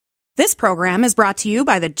This program is brought to you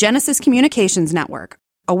by the Genesis Communications Network,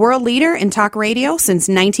 a world leader in talk radio since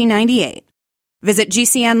 1998. Visit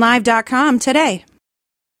GCNlive.com today.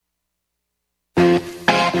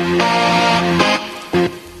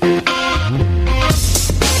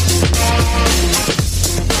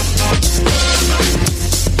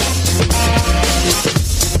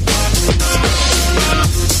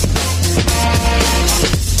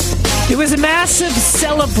 It was a massive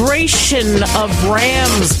celebration of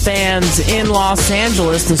Rams fans in Los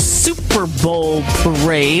Angeles, the Super Bowl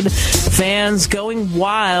parade. Fans going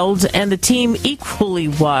wild and the team equally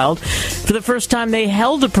wild. For the first time, they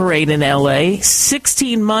held a parade in L.A.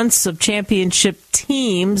 16 months of championship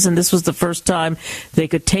teams, and this was the first time they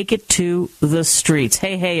could take it to the streets.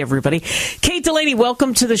 Hey, everybody. Kate Delaney,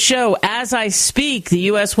 welcome to the show. As I speak, the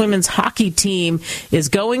U.S. women's hockey team is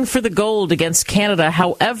going for the gold against Canada.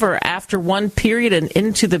 However, after one period and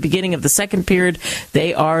into the beginning of the second period,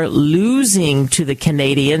 they are losing to the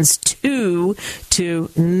Canadians 2-0.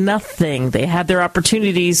 They had their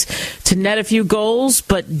opportunities to net a few goals,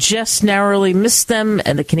 but just narrowly missed them,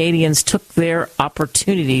 and the Canadians took their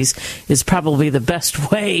opportunities is probably the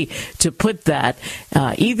best way to put that.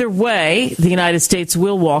 Either way, the United States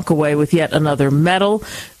will walk away with yet another medal,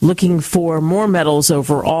 looking for more medals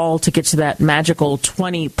overall to get to that magical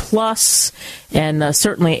 20-plus, and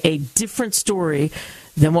certainly a different story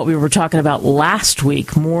than what we were talking about last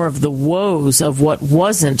week, more of the woes of what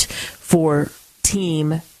wasn't for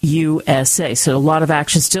Team USA. So a lot of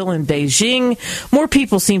action still in Beijing. More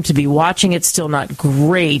people seem to be watching it. Still not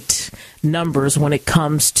great numbers when it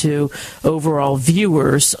comes to overall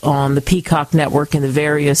viewers on the Peacock Network and the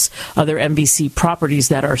various other NBC properties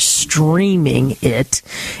that are streaming it.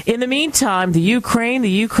 In the meantime, the Ukraine,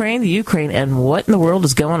 and what in the world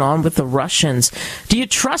is going on with the Russians? Do you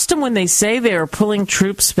trust them when they say they are pulling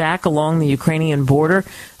troops back along the Ukrainian border?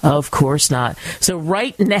 Of course not. So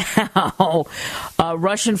right now,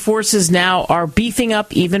 Russian forces now are beefing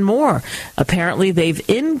up even more. Apparently, they've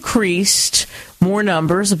increased more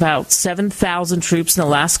numbers, about 7,000 troops in the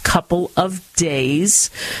last couple of days.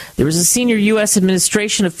 There was a senior U.S.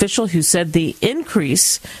 administration official who said the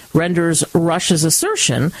increase renders Russia's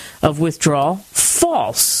assertion of withdrawal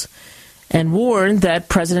false, and warned that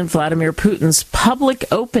President Vladimir Putin's public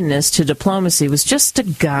openness to diplomacy was just a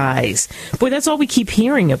guise. Boy, that's all we keep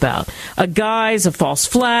hearing about. A guise, a false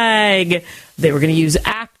flag. They were going to use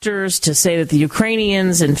actors to say that the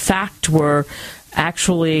Ukrainians, in fact, were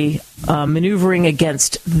actually maneuvering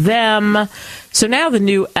against them. So now the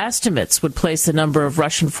new estimates would place the number of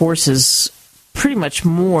Russian forces pretty much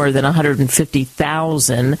more than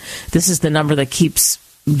 150,000. This is the number that keeps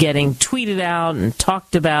getting tweeted out and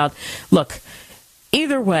talked about. Look,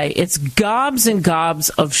 either way, it's gobs and gobs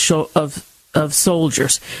of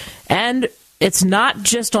soldiers. And it's not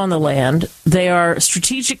just on the land. They are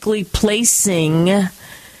strategically placing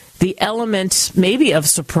the element maybe of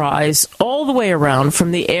surprise all the way around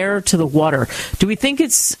from the air to the water. Do we think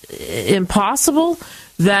it's impossible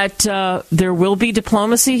that there will be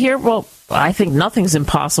diplomacy here? Well, I think nothing's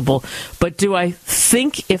impossible. But do I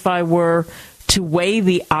think if I were to weigh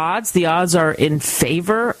the odds are in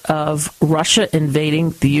favor of Russia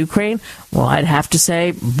invading the Ukraine? Well, I'd have to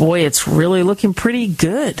say, boy, it's really looking pretty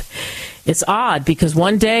good. It's odd because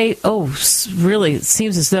one day, really, it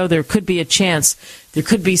seems as though there could be a chance, there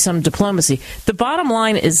could be some diplomacy. The bottom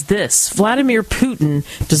line is this: Vladimir Putin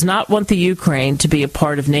does not want the Ukraine to be a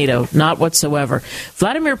part of NATO, not whatsoever.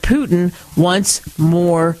 Vladimir Putin wants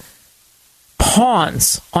more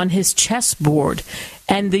pawns on his chessboard,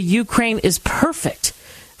 and the Ukraine is perfect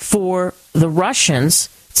for the Russians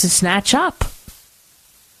to snatch up.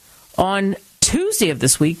 On Tuesday of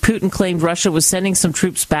this week, Putin claimed Russia was sending some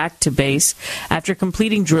troops back to base after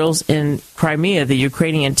completing drills in Crimea, the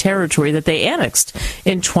Ukrainian territory that they annexed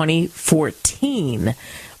in 2014.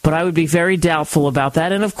 But I would be very doubtful about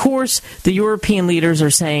that. And of course, the European leaders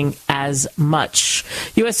are saying as much.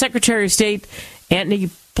 U.S. Secretary of State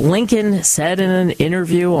Antony Blinken said in an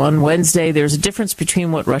interview on Wednesday, there's a difference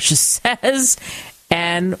between what Russia says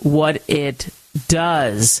and what it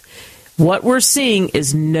does. What we're seeing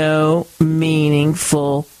is no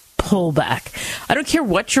meaningful pullback. I don't care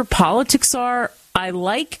what your politics are. I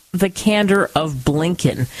like the candor of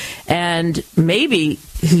Blinken. And maybe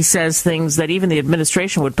he says things that even the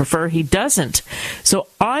administration would prefer he doesn't. So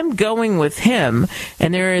I'm going with him.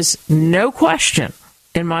 And there is no question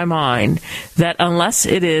in my mind that unless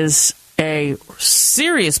it is a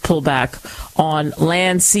serious pullback on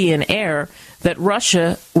land, sea, and air, that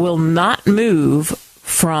Russia will not move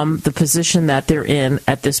from the position that they're in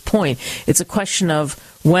at this point. It's a question of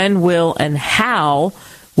when will and how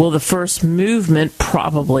will the first movement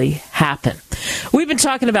probably happen. We've been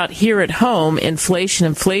talking about here at home,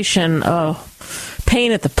 inflation,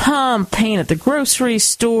 pain at the pump, pain at the grocery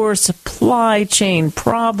store, supply chain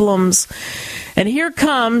problems. And here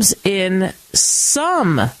comes, in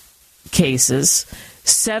some cases,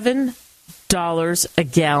 $7 a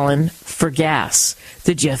gallon for gas.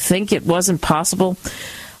 Did you think it wasn't possible?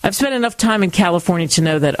 I've spent enough time in California to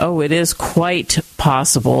know that, it is quite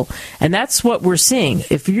possible. And that's what we're seeing.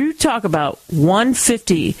 If you talk about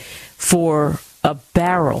 $1.50 for a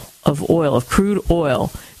barrel of oil, of crude oil,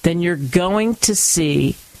 then you're going to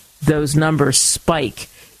see those numbers spike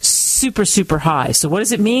super, super high. So what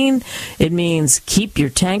does it mean? It means keep your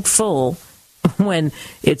tank full when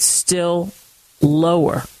it's still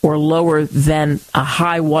lower than a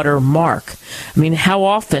high water mark. I mean, how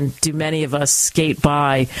often do many of us skate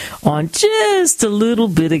by on just a little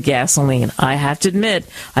bit of gasoline? I have to admit,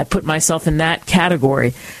 I put myself in that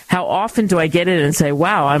category. How often do I get it and say,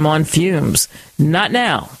 wow, I'm on fumes? Not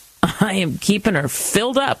now. I am keeping her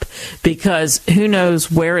filled up because who knows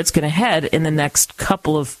where it's going to head in the next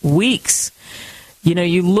couple of weeks. You know,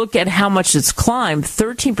 you look at how much it's climbed,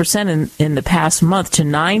 13% in the past month to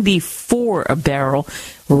 94 a barrel.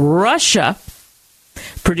 Russia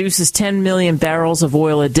produces 10 million barrels of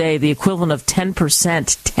oil a day, the equivalent of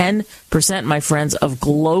 10%, my friends, of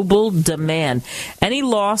global demand. Any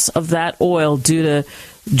loss of that oil due to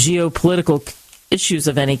geopolitical issues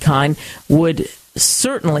of any kind would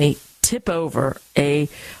certainly tip over a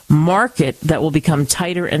market that will become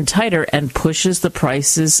tighter and tighter and pushes the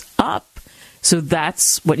prices up. So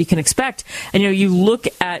that's what you can expect. And, you look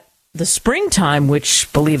at the springtime, which,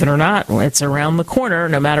 believe it or not, it's around the corner,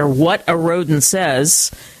 no matter what a rodent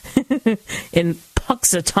says, in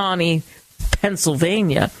Puxatawny,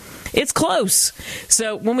 Pennsylvania. It's close.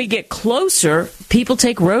 So when we get closer, people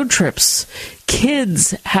take road trips.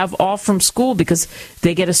 Kids have off from school because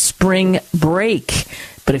they get a spring break.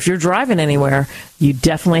 But if you're driving anywhere, you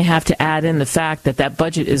definitely have to add in the fact that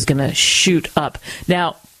budget is going to shoot up.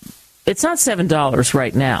 Now, it's not $7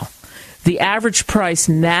 right now. The average price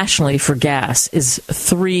nationally for gas is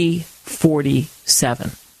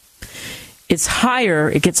 $3.47. It's higher.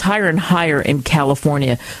 It gets higher and higher in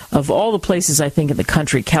California. Of all the places I think in the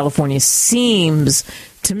country, California seems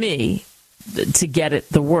to me to get it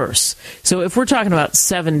the worst. So if we're talking about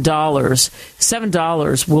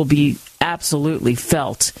 $7 will be absolutely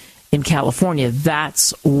felt in California.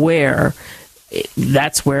 That's where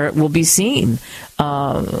it will be seen.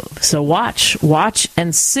 So watch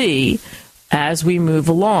and see as we move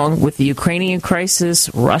along with the Ukrainian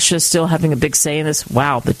crisis. Russia still having a big say in this.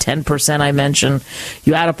 Wow, the 10% I mentioned.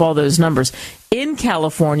 You add up all those numbers. In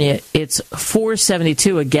California, it's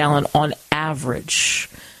 $4.72 a gallon on average.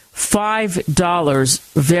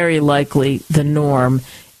 $5 very likely the norm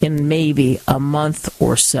in maybe a month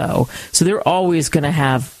or so. So they're always going to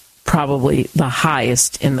have probably the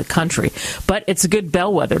highest in the country. But it's a good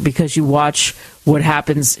bellwether because you watch what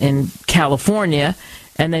happens in California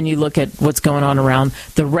and then you look at what's going on around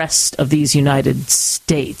the rest of these United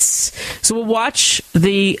States. So we'll watch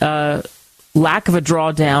the lack of a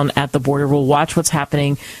drawdown at the border. We'll watch what's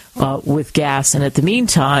happening with gas. And at the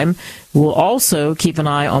meantime, we'll also keep an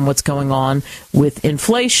eye on what's going on with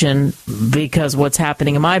inflation because what's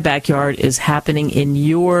happening in my backyard is happening in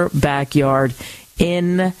your backyard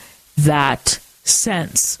in that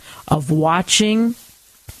sense of watching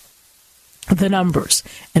the numbers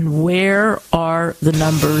and where are the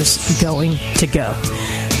numbers going to go.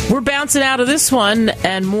 We're bouncing out of this one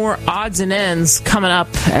and more odds and ends coming up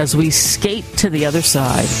as we skate to the other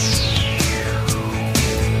side.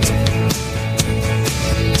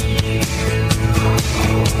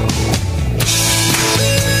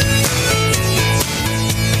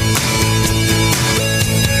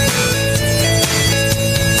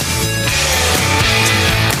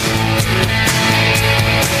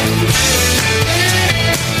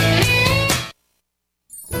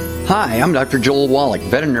 Hi, I'm Dr. Joel Wallach,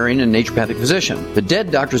 veterinarian and naturopathic physician. The Dead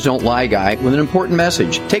Doctors Don't Lie guy with an important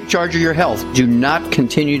message. Take charge of your health. Do not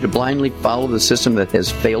continue to blindly follow the system that has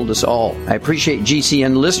failed us all. I appreciate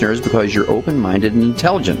GCN listeners because you're open-minded and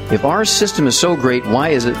intelligent. If our system is so great, why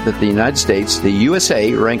is it that the United States, the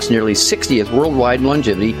USA, ranks nearly 60th worldwide in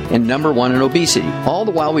longevity and number one in obesity? All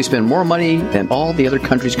the while we spend more money than all the other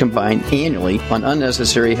countries combined annually on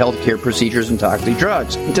unnecessary health care procedures and toxic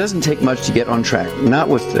drugs. It doesn't take much to get on track. Not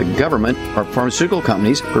with the government or pharmaceutical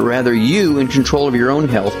companies, but rather you in control of your own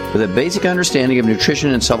health with a basic understanding of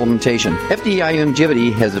nutrition and supplementation. FDI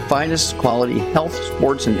Longevity has the finest quality health,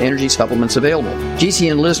 sports, and energy supplements available.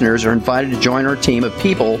 GCN listeners are invited to join our team of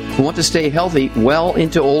people who want to stay healthy well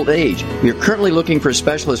into old age. We are currently looking for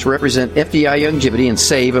specialists to represent FDI Longevity and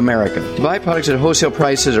save America. To buy products at wholesale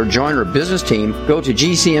prices or join our business team, go to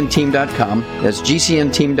GCNteam.com. That's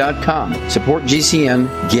GCNteam.com. Support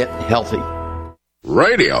GCN. Get healthy.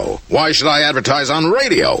 Radio? Why should I advertise on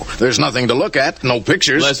radio? There's nothing to look at, no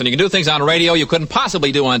pictures. Listen, you can do things on radio you couldn't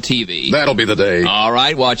possibly do on TV. That'll be the day. All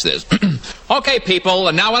right, watch this. Okay, people,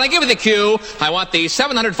 and now when I give you the cue, I want the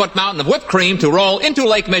 700-foot mountain of whipped cream to roll into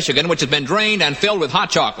Lake Michigan, which has been drained and filled with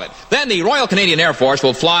hot chocolate. Then the Royal Canadian Air Force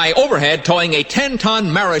will fly overhead towing a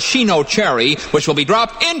 10-ton maraschino cherry, which will be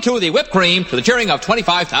dropped into the whipped cream to the cheering of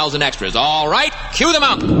 25,000 extras. All right, cue the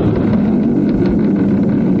mountain.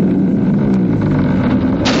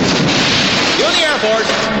 Force.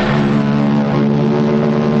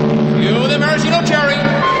 Cue the maraschino cherry.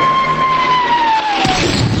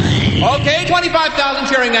 Okay, 25,000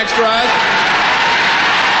 cheering extras.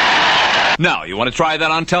 Now, you want to try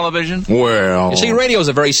that on television? Well... You see, radio is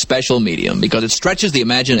a very special medium because it stretches the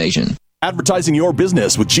imagination. Advertising your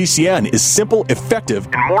business with GCN is simple, effective,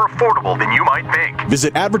 and more affordable than you might think.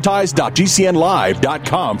 Visit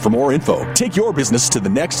advertise.gcnlive.com for more info. Take your business to the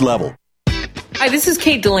next level. Hi, this is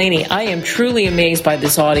Kate Delaney. I am truly amazed by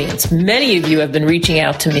this audience. Many of you have been reaching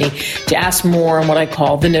out to me to ask more on what I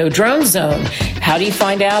call the No Drone Zone. How do you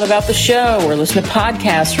find out about the show or listen to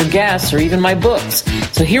podcasts or guests or even my books?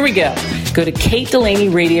 So here we go. Go to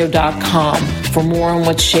katedelaneyradio.com for more on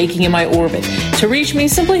what's shaking in my orbit. To reach me,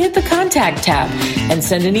 simply hit the contact tab and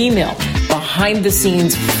send an email. Behind the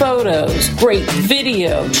scenes photos, great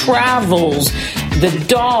video, travels, the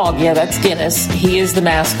dog, yeah, that's Guinness. He is the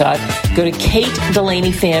mascot. Go to Kate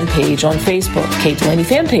Delaney fan page on Facebook, Kate Delaney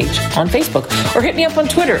fan page on Facebook, or hit me up on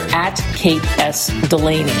Twitter at Kate S.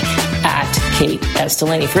 Delaney, at Kate S.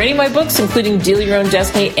 Delaney. For any of my books, including Deal Your Own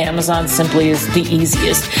Destiny, Amazon simply is the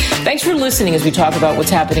easiest. Thanks for listening as we talk about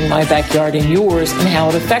what's happening in my backyard and yours and how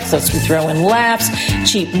it affects us. We throw in laughs,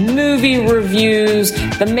 cheap movie reviews,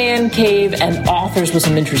 the man cave, and authors with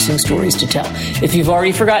some interesting stories to tell. If you've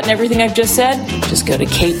already forgotten everything I've just said, just go to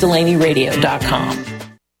katedelaneyradio.com.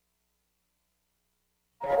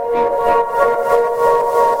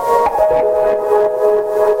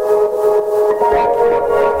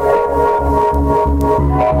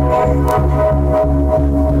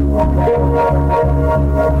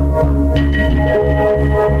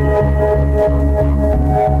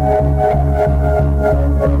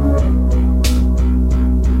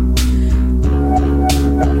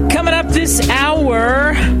 Coming up this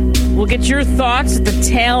hour, we'll get your thoughts at the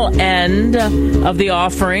tail end of the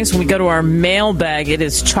offerings. When we go to our mailbag, it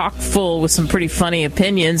is chock full with some pretty funny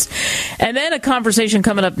opinions. And then a conversation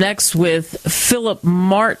coming up next with Philip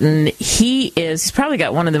Martin. He's probably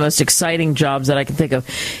got one of the most exciting jobs that I can think of.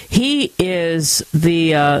 He is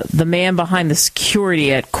the man behind the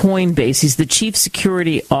security at Coinbase. He's the chief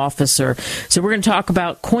security officer. So we're going to talk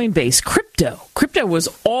about Coinbase crypto. Crypto was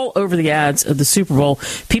all over the ads of the Super Bowl.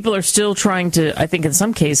 People are still trying to, I think in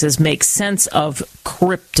some cases, make sense of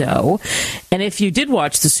crypto. And if you did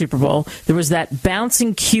watch the Super Bowl, there was that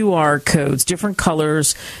bouncing QR codes, different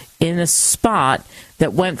colors, in a spot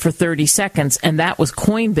that went for 30 seconds, and that was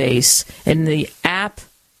Coinbase, and the app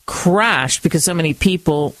crashed because so many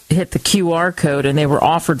people hit the QR code, and they were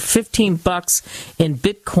offered $15 in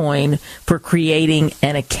Bitcoin for creating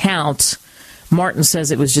an account. Martin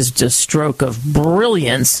says it was just a stroke of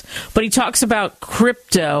brilliance. But he talks about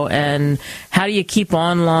crypto and how do you keep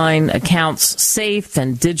online accounts safe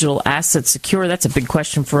and digital assets secure. That's a big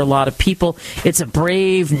question for a lot of people. It's a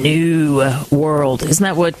brave new world. Isn't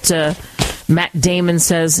that what Matt Damon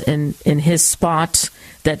says in his spot?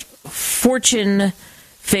 That fortune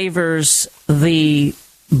favors the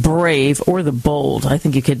brave or the bold. I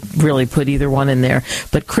think you could really put either one in there.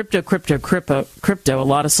 But crypto. A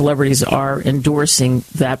lot of celebrities are endorsing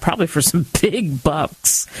that, probably for some big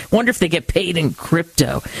bucks. Wonder if they get paid in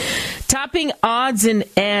crypto. Topping odds and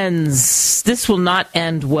ends. This will not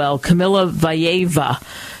end well. Kamila Valieva.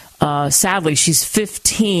 Sadly, she's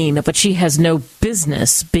 15, but she has no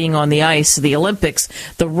business being on the ice of the Olympics.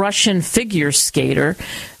 The Russian figure skater,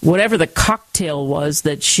 whatever the cocktail was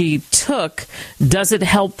that she took, does it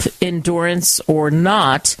help endurance or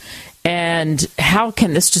not? And how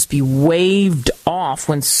can this just be waved off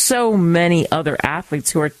when so many other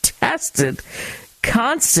athletes who are tested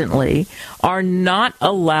constantly are not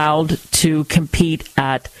allowed to compete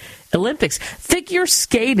at Olympics? Figure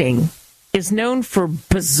skating is known for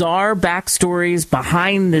bizarre backstories,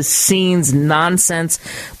 behind-the-scenes nonsense,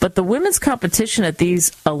 but the women's competition at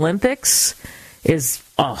these Olympics is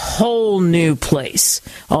a whole new place,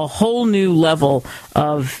 a whole new level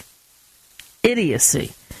of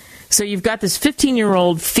idiocy. So you've got this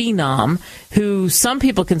 15-year-old phenom who some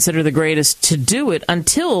people consider the greatest to do it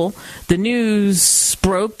until the news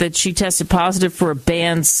broke that she tested positive for a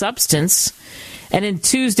banned substance. And in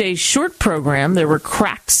Tuesday's short program, there were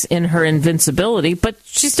cracks in her invincibility, but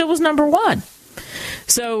she still was number one.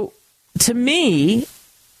 So to me,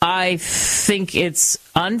 I think it's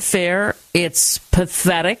unfair, it's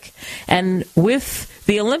pathetic, and with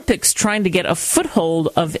the Olympics trying to get a foothold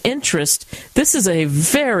of interest, this is a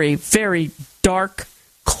very, very dark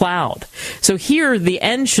cloud. So here, the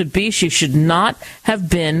end should be she should not have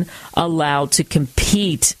been allowed to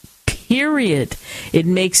compete, period. It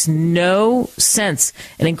makes no sense.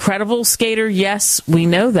 An incredible skater, yes, we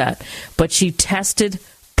know that, but she tested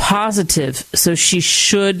positive, so she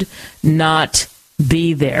should not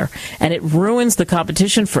be there. And it ruins the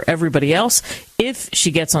competition for everybody else. If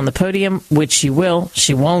she gets on the podium, which she will,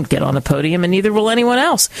 she won't get on the podium, and neither will anyone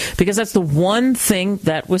else, because that's the one thing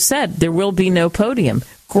that was said. There will be no podium.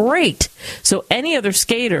 Great. So any other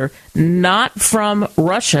skater not from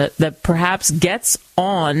Russia that perhaps gets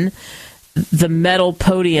on the medal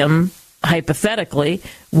podium, hypothetically,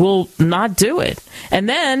 will not do it. And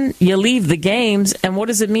then you leave the games, and what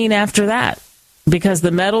does it mean after that? Because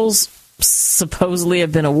the medals supposedly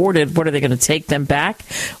have been awarded, what are they going to take them back?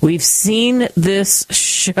 We've seen this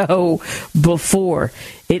show before.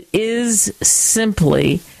 It is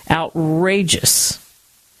simply outrageous.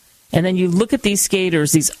 And then you look at these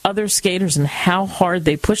skaters, these other skaters, and how hard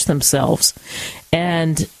they push themselves,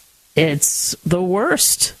 and it's the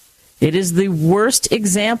worst. It is the worst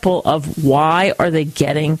example of why are they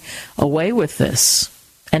getting away with this.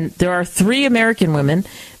 And there are 3 American women.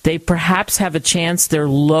 They perhaps have a chance. They're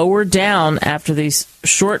lower down after these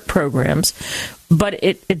short programs. But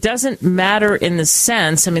it doesn't matter in the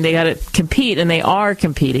sense, I mean, they got to compete, and they are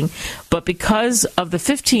competing. But because of the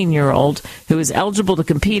 15-year-old who is eligible to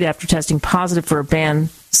compete after testing positive for a banned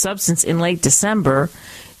substance in late December,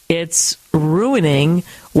 it's ruining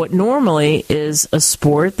what normally is a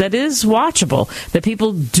sport that is watchable, that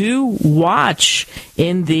people do watch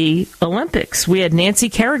in the Olympics. We had Nancy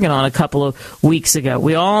Kerrigan on a couple of weeks ago.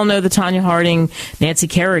 We all know the Tonya Harding, Nancy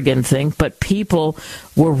Kerrigan thing, but people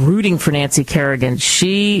were rooting for Nancy Kerrigan.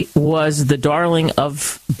 She was the darling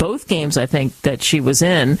of both games, I think, that she was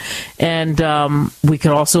in. And we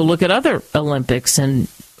could also look at other Olympics, and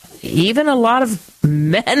even a lot of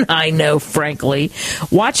men I know, frankly,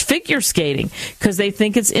 watch figure skating because they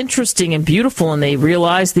think it's interesting and beautiful, and they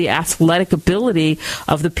realize the athletic ability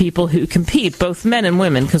of the people who compete, both men and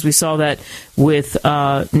women, because we saw that with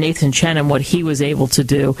Nathan Chen and what he was able to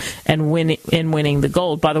do and winning the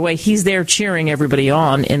gold. By the way, he's there cheering everybody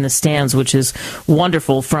on in the stands, which is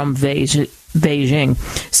wonderful from Beijing.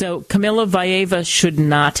 So Kamila Valieva should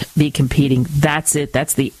not be competing. That's it.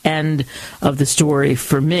 That's the end of the story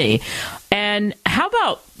for me. And how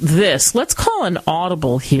about this? Let's call an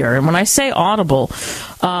audible here. And when I say audible,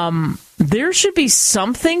 there should be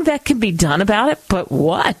something that can be done about it, but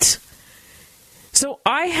what? So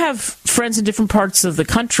I have friends in different parts of the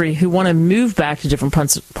country who want to move back to different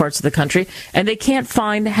parts of the country, and they can't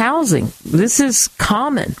find housing. This is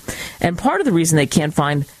common. And part of the reason they can't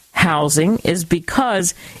find housing is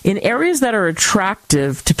because in areas that are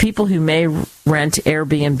attractive to people who may rent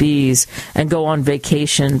Airbnbs and go on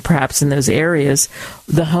vacation, perhaps in those areas,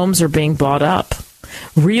 the homes are being bought up.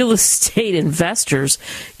 Real estate investors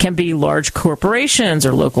can be large corporations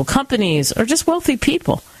or local companies or just wealthy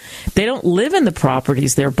people. They don't live in the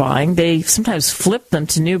properties they're buying. They sometimes flip them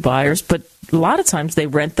to new buyers, but a lot of times they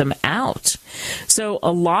rent them out. So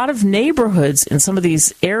a lot of neighborhoods in some of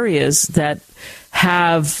these areas that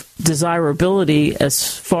have desirability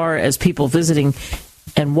as far as people visiting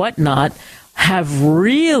and whatnot have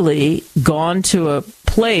really gone to a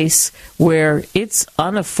place where it's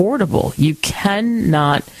unaffordable. You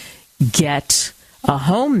cannot get a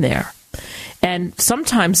home there. And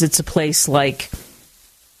sometimes it's a place like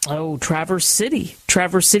Traverse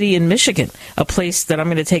City in Michigan, a place that I'm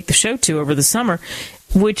going to take the show to over the summer,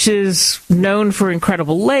 which is known for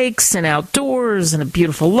incredible lakes and outdoors and a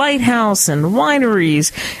beautiful lighthouse and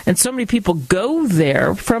wineries. And so many people go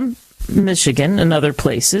there from Michigan and other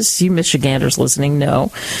places. You Michiganders listening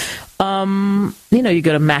know. You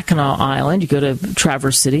go to Mackinac Island, you go to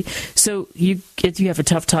Traverse City. So you have a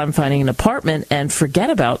tough time finding an apartment and forget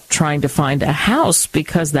about trying to find a house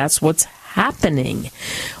because that's what's happening.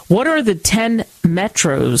 What are the 10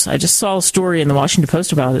 metros? I just saw a story in the Washington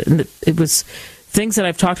Post about it, and it was things that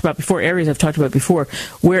I've talked about before, areas I've talked about before,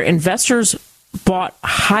 where investors bought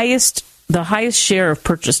the highest share of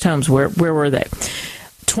purchased homes. Where were they?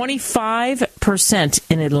 25%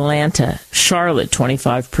 in Atlanta, Charlotte,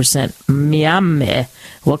 25%, Miami,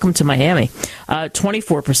 welcome to Miami,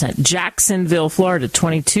 24%, Jacksonville, Florida,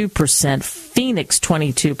 22%, Phoenix,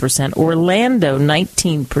 22%, Orlando,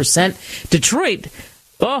 19%, Detroit,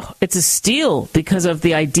 it's a steal because of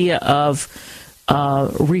the idea of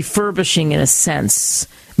refurbishing in a sense,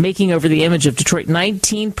 making over the image of Detroit,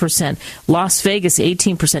 19%, Las Vegas,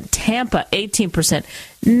 18%, Tampa, 18%,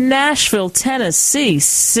 Nashville, Tennessee,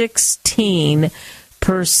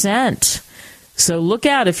 16%. So look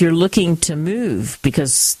out if you're looking to move,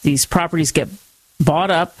 because these properties get bought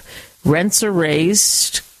up, rents are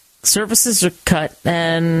raised, services are cut,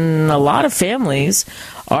 and a lot of families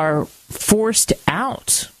are forced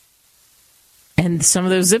out. And some of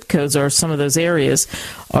those zip codes or some of those areas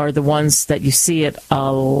are the ones that you see it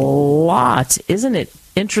a lot. Isn't it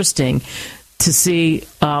interesting to see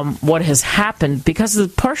what has happened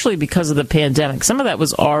partially because of the pandemic? Some of that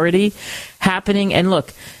was already happening. And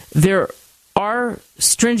look, there are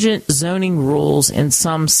stringent zoning rules in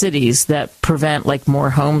some cities that prevent like more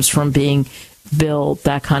homes from being built,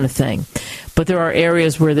 that kind of thing. But there are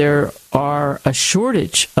areas where there are a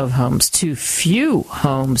shortage of homes, too few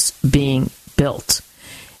homes being built.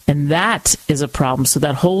 And that is a problem. So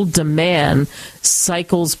that whole demand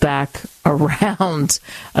cycles back around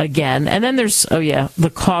again. And then there's,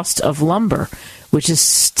 the cost of lumber, which is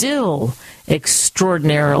still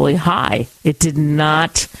extraordinarily high. It did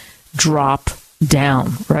not drop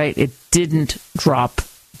down, right? It didn't drop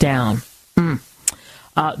down.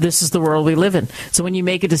 This is the world we live in. So when you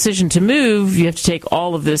make a decision to move, you have to take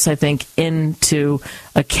all of this, I think, into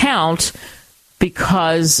account,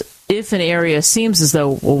 because if an area seems as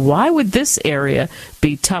though, well, why would this area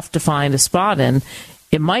be tough to find a spot in?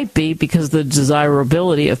 It might be because of the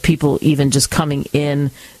desirability of people even just coming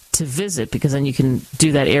in to visit, because then you can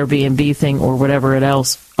do that Airbnb thing or whatever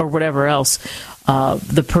else,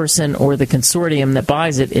 the person or the consortium that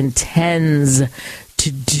buys it intends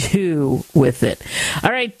to do with it.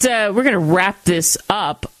 All right, we're going to wrap this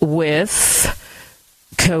up with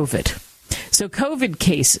COVID. So COVID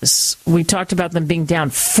cases, we talked about them being down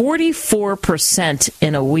 44%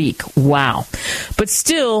 in a week. Wow. But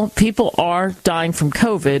still, people are dying from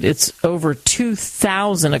COVID. It's over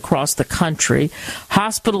 2,000 across the country.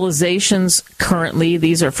 Hospitalizations currently,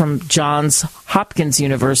 these are from Johns Hopkins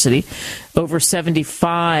University, over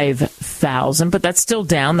 75,000. But that's still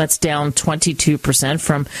down. That's down 22%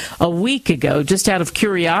 from a week ago. Just out of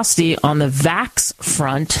curiosity, on the vax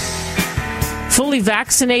front, fully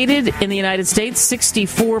vaccinated in the United States,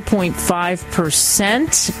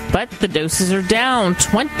 64.5%, but the doses are down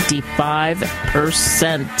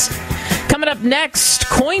 25%. Coming up next,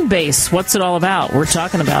 Coinbase. What's it all about? We're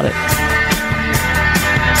talking about it.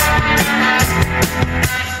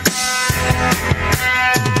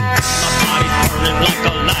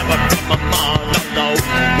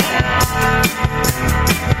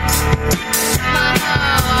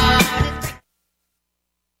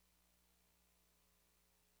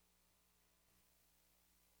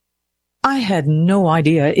 I had no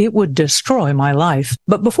idea it would destroy my life.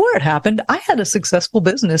 But before it happened, I had a successful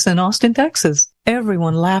business in Austin, Texas.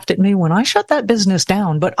 Everyone laughed at me when I shut that business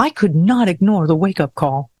down, but I could not ignore the wake-up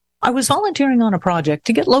call. I was volunteering on a project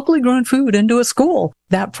to get locally grown food into a school.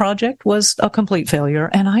 That project was a complete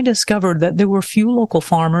failure, and I discovered that there were few local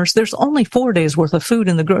farmers. There's only 4 days worth of food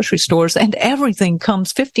in the grocery stores, and everything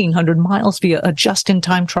comes 1,500 miles via a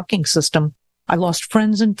just-in-time trucking system. I lost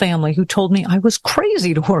friends and family who told me I was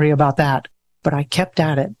crazy to worry about that, but I kept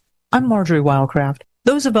at it. I'm Marjorie Wildcraft.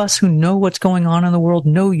 Those of us who know what's going on in the world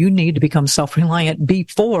know you need to become self-reliant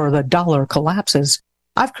before the dollar collapses.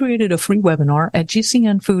 I've created a free webinar at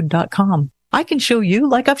gcnfood.com. I can show you,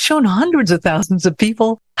 like I've shown hundreds of thousands of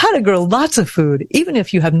people, how to grow lots of food, even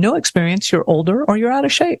if you have no experience, you're older, or you're out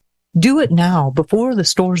of shape. Do it now before the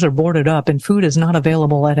stores are boarded up and food is not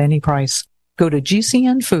available at any price. Go to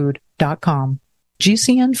gcnfood.com.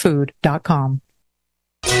 gcnfood.com.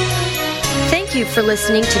 Thank you for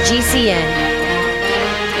listening to GCN.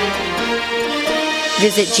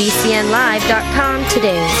 Visit GCNlive.com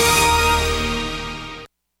today.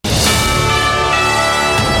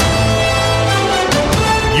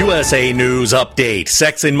 USA News Update.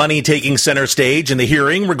 Sex and money taking center stage in the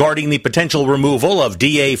hearing regarding the potential removal of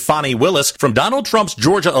DA Fani Willis from Donald Trump's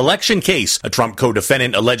Georgia election case. A Trump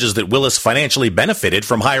co-defendant alleges that Willis financially benefited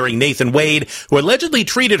from hiring Nathan Wade, who allegedly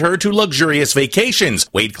treated her to luxurious vacations.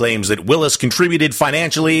 Wade claims that Willis contributed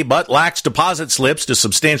financially but lacks deposit slips to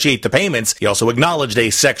substantiate the payments. He also acknowledged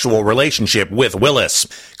a sexual relationship with Willis.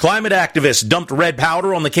 Climate activists dumped red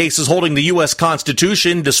powder on the cases holding the U.S.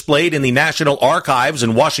 Constitution displayed in the National Archives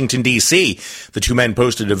in Washington, D.C. The two men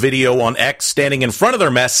posted a video on X standing in front of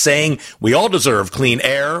their mess saying, "We all deserve clean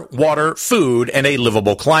air, water, food, and a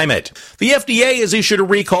livable climate." The FDA has issued a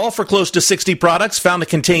recall for close to 60 products found to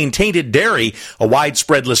contain tainted dairy. A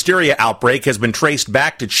widespread listeria outbreak has been traced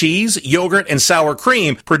back to cheese, yogurt, and sour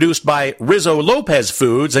cream produced by Rizzo Lopez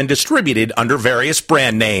Foods and distributed under various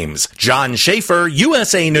brand names. John Schaefer,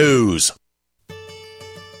 USA News.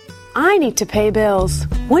 I need to pay bills.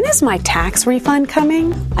 When is my tax refund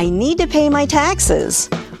coming? I need to pay my taxes.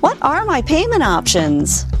 What are my payment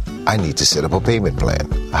options? I need to set up a payment plan.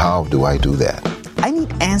 How do I do that? I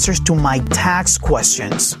need answers to my tax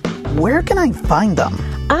questions. Where can I find them?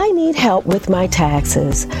 I need help with my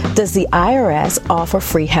taxes. Does the IRS offer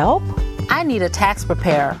free help? I need a tax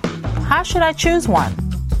preparer. How should I choose one?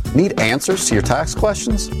 Need answers to your tax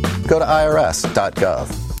questions? Go to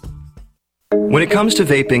irs.gov. When it comes to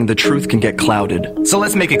vaping, the truth can get clouded. So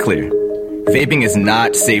let's make it clear. Vaping is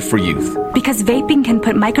not safe for youth. Because vaping can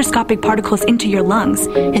put microscopic particles into your lungs.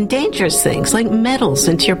 And dangerous things like metals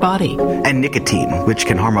into your body. And nicotine, which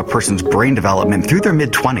can harm a person's brain development through their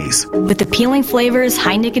mid-20s. With appealing flavors,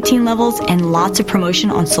 high nicotine levels, and lots of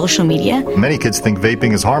promotion on social media. Many kids think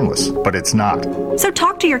vaping is harmless, but it's not. So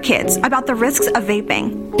talk to your kids about the risks of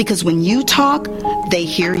vaping. Because when you talk, they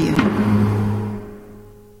hear you.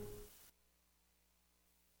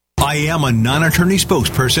 I am a non-attorney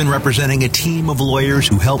spokesperson representing a team of lawyers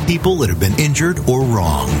who help people that have been injured or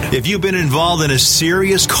wronged. If you've been involved in a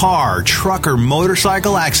serious car, truck, or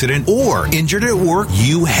motorcycle accident or injured at work,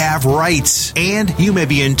 you have rights, and you may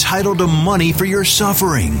be entitled to money for your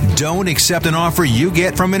suffering. Don't accept an offer you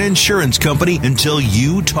get from an insurance company until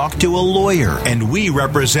you talk to a lawyer. And we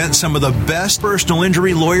represent some of the best personal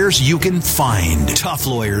injury lawyers you can find. Tough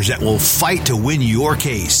lawyers that will fight to win your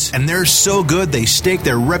case. And they're so good they stake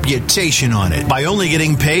their reputation on it by only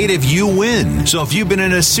getting paid if you win. So if you've been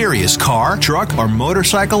in a serious car, truck, or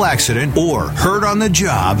motorcycle accident or hurt on the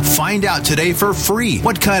job, find out today for free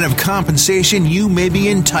what kind of compensation you may be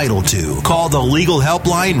entitled to. Call the legal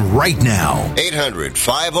helpline right now.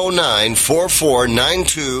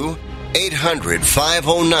 800-509-4492.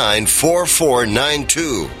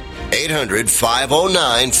 800-509-4492.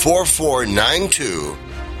 800-509-4492.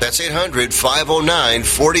 That's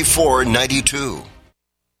 800-509-4492.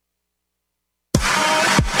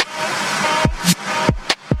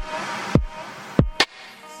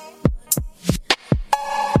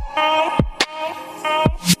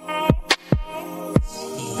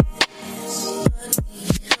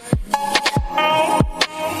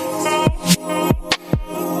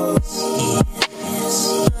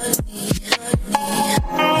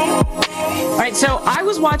 So I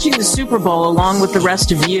was watching the Super Bowl along with the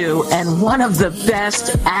rest of you, and one of the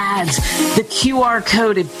best ads, the QR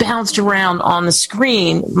code, it bounced around on the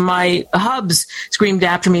screen. My hubs screamed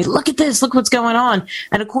after me, "Look at this, look what's going on."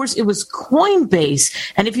 And of course, it was Coinbase.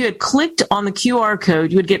 And if you had clicked on the QR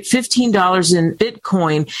code, you would get $15 in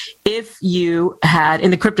Bitcoin if you had, in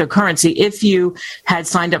the cryptocurrency, if you had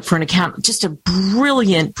signed up for an account. Just a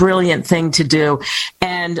brilliant, brilliant thing to do.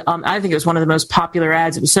 And I think it was one of the most popular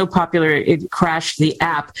ads. It was so popular, it crashed the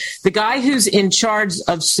app. The guy who's in charge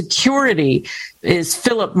of security is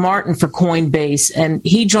Philip Martin for Coinbase, and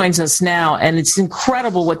he joins us now, and it's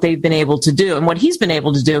incredible what they've been able to do and what he's been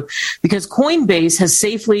able to do, because Coinbase has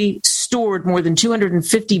safely stored more than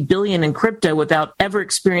 $250 billion in crypto without ever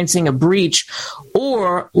experiencing a breach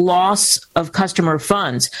or loss of customer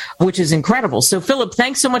funds, which is incredible. So, Philip,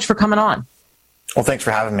 thanks so much for coming on. Well, thanks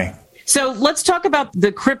for having me. So let's talk about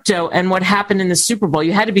the crypto and what happened in the Super Bowl.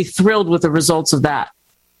 You had to be thrilled with the results of that.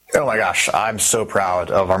 Oh my gosh, I'm so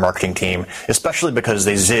proud of our marketing team, especially because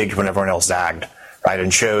they zigged when everyone else zagged, right?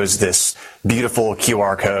 And shows this beautiful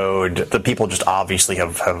QR code that people just obviously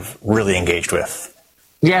have really engaged with.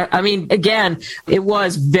 Yeah, I mean, again, it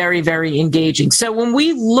was very, very engaging. So when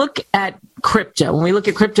we look at crypto, when we look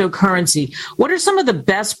at cryptocurrency, what are some of the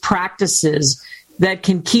best practices that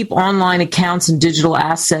can keep online accounts and digital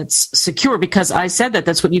assets secure? Because I said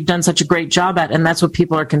that's what you've done such a great job at, and that's what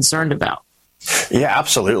people are concerned about. Yeah,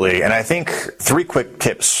 absolutely. And I think 3 quick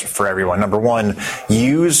tips for everyone. Number 1,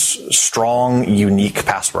 use strong, unique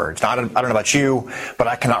passwords. Now, I don't know about you, but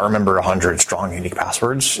I cannot remember 100 strong, unique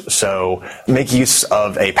passwords. So make use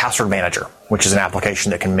of a password manager, which is an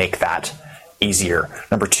application that can make that easier.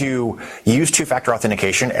 Number 2, use two-factor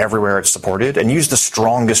authentication everywhere it's supported, and use the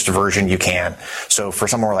strongest version you can. So for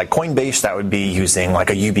somewhere like Coinbase, that would be using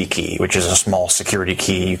like a YubiKey, which is a small security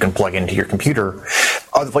key you can plug into your computer.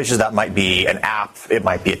 Other places that might be an app, it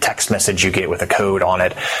might be a text message you get with a code on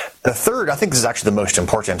it. The third, I think this is actually the most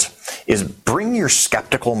important, is bring your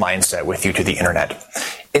skeptical mindset with you to the internet.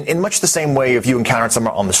 In much the same way, if you encountered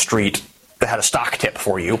someone on the street that had a stock tip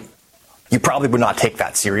for you, you probably would not take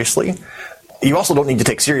that seriously. You also don't need to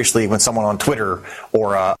take seriously when someone on Twitter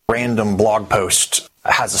or a random blog post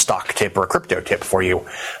has a stock tip or a crypto tip for you.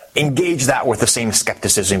 Engage that with the same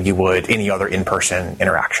skepticism you would any other in-person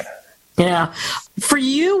interaction. Yeah. For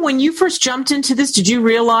you, when you first jumped into this, did you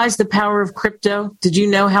realize the power of crypto? Did you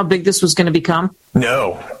know how big this was going to become?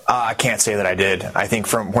 No, I can't say that I did. I think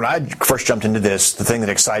from when I first jumped into this, the thing that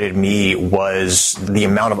excited me was the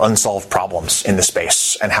amount of unsolved problems in the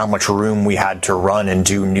space and how much room we had to run and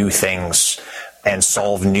do new things and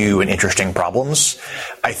solve new and interesting problems.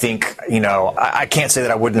 I think, I can't say that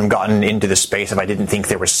I wouldn't have gotten into this space if I didn't think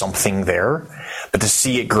there was something there. But to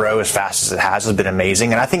see it grow as fast as it has been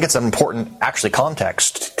amazing. And I think it's an important, actually,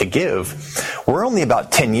 context to give. We're only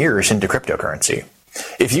about 10 years into cryptocurrency.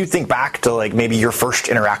 If you think back to like maybe your first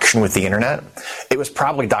interaction with the internet, it was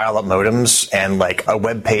probably dial-up modems and like a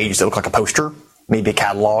web page that looked like a poster, maybe a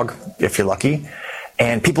catalog if you're lucky.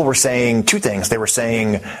 And people were saying 2 things. They were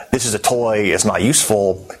saying this is a toy, it's not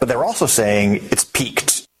useful, but they were also saying it's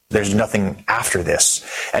peaked. There's nothing after this.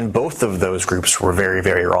 And both of those groups were very,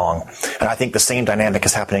 very wrong. And I think the same dynamic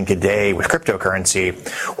is happening today with cryptocurrency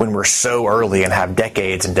when we're so early and have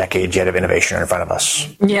decades and decades yet of innovation in front of us.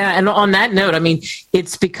 Yeah, and on that note, I mean,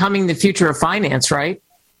 it's becoming the future of finance, right?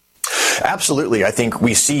 Absolutely. I think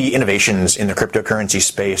we see innovations in the cryptocurrency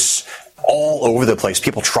space all over the place,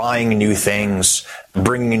 people trying new things,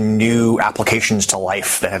 bringing new applications to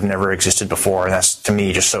life that have never existed before. And that's, to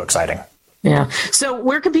me, just so exciting. Yeah. So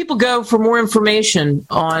where can people go for more information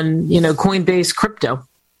on, Coinbase crypto?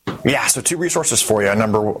 Yeah. So 2 resources for you.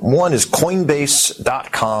 Number 1 is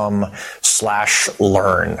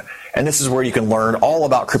coinbase.com/learn. And this is where you can learn all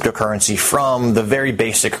about cryptocurrency from the very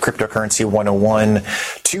basic cryptocurrency 101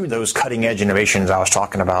 to those cutting edge innovations I was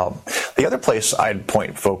talking about. The other place I'd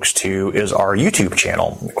point folks to is our YouTube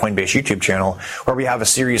channel, Coinbase YouTube channel, where we have a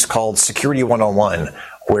series called Security 101,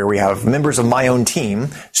 where we have members of my own team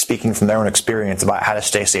speaking from their own experience about how to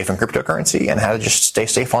stay safe in cryptocurrency and how to just stay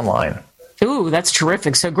safe online. Ooh, that's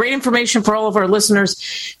terrific. So great information for all of our listeners.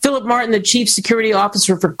 Philip Martin, the Chief Security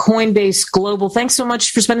Officer for Coinbase Global. Thanks so much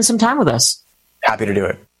for spending some time with us. Happy to do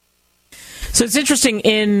it. So it's interesting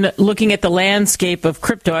in looking at the landscape of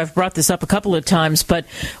crypto. I've brought this up a couple of times, but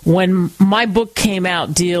when my book came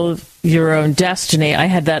out, Deal Your Own Destiny, I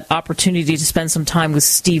had that opportunity to spend some time with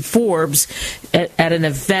Steve Forbes at an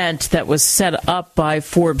event that was set up by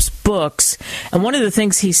Forbes Books. And one of the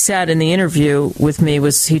things he said in the interview with me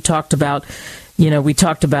was we talked about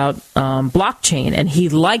blockchain, and he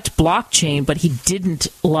liked blockchain, but he didn't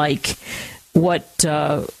like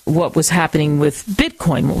what was happening with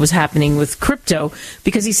Bitcoin, what was happening with crypto,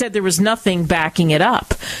 because he said there was nothing backing it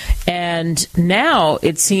up. And now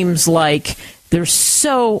it seems like there's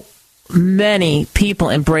so many people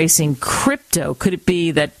embracing crypto. Could it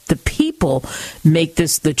be that the people make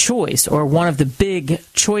this the choice, or one of the big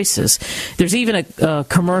choices? There's even a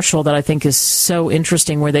commercial that I think is so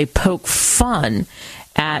interesting where they poke fun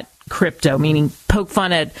at crypto, meaning poke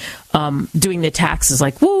fun at doing the taxes,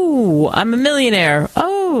 like, woo, I'm a millionaire.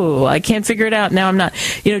 Oh, I can't figure it out. Now I'm not.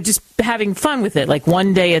 Just having fun with it. Like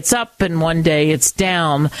one day it's up and one day it's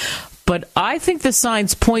down. But I think the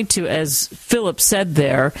signs point to, as Philip said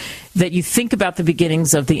there, that you think about the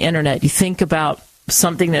beginnings of the internet. You think about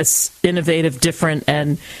something that's innovative, different,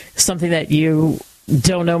 and something that you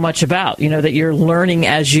don't know much about, that you're learning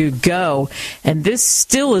as you go. And this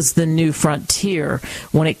still is the new frontier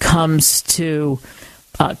when it comes to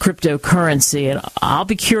cryptocurrency. And I'll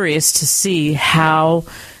be curious to see how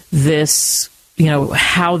this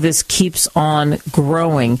keeps on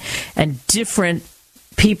growing, and different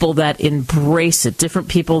people that embrace it, different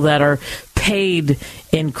people that are paid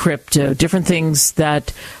in crypto, different things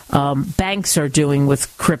that banks are doing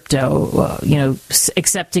with crypto,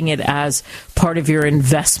 accepting it as part of your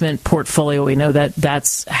investment portfolio. We know that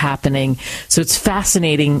that's happening. So it's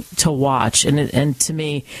fascinating to watch. And to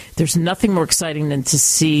me, there's nothing more exciting than to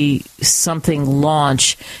see something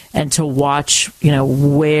launch and to watch,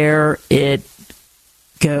 where it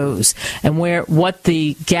goes and what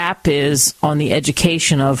the gap is on the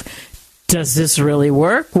education of, does this really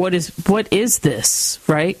work? What is this,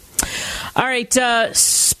 right? All right,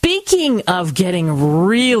 speaking of getting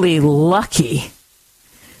really lucky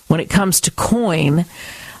when it comes to coin,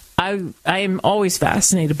 I am always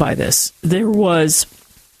fascinated by this. There was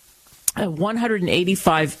a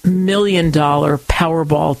 $185 million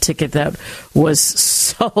Powerball ticket that was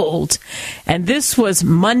sold. And this was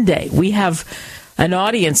Monday. We have an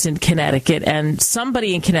audience in Connecticut, and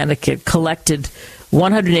somebody in Connecticut collected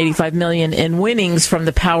 $185 million in winnings from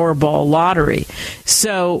the Powerball lottery.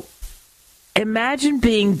 So imagine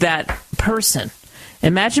being that person.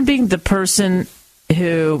 Imagine being the person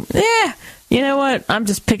who, you know what? I'm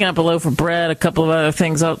just picking up a loaf of bread, a couple of other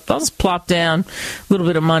things. I'll just plop down a little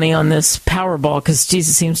bit of money on this Powerball because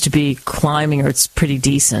Jesus seems to be climbing, or it's pretty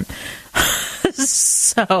decent.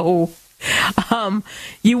 So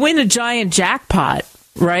you win a giant jackpot,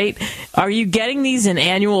 right? Are you getting these in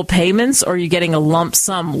annual payments, or are you getting a lump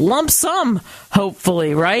sum? Lump sum,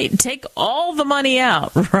 hopefully, right? Take all the money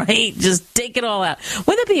out, right? Just take it all out.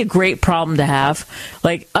 Wouldn't that be a great problem to have?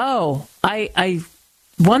 Like, oh, I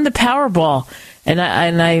won the Powerball, and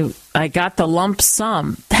I got the lump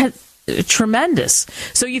sum. That's tremendous.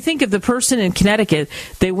 So you think of the person in Connecticut,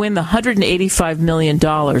 they win the $185 million.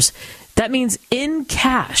 That means in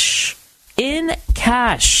cash,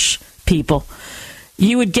 people,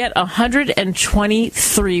 you would get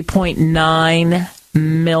 $123.9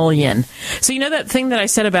 million. So you know that thing that I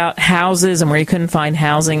said about houses and where you couldn't find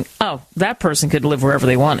housing? Oh, that person could live wherever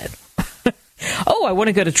they wanted. Oh, I want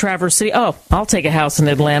to go to Traverse City. Oh, I'll take a house in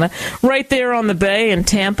Atlanta, right there on the bay in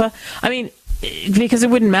Tampa. I mean, because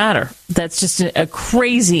it wouldn't matter. That's just a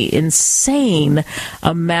crazy, insane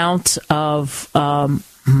amount of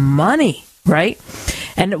money, right?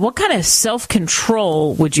 And what kind of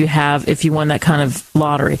self-control would you have if you won that kind of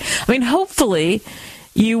lottery? I mean, hopefully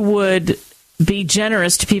you would be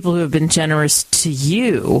generous to people who have been generous to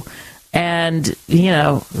you. And, you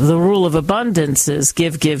know, the rule of abundance is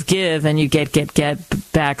give, and you get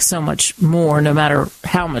back so much more, no matter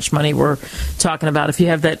how much money we're talking about. If you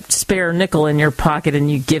have that spare nickel in your pocket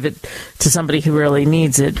and you give it to somebody who really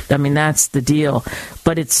needs it, I mean, that's the deal.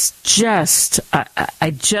 But it's just,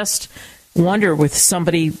 I just wonder, with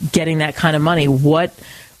somebody getting that kind of money, what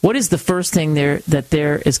is the first thing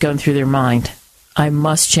that is going through their mind? I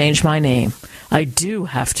must change my name. I do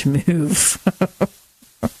have to move.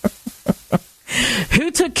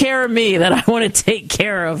 Who took care of me that I want to take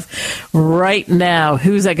care of right now?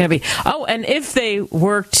 Who's that going to be? Oh, and if they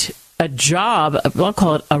worked a job, I'll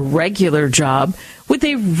call it a regular job, would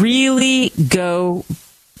they really go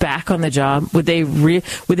back on the job? Would they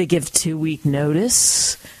give 2-week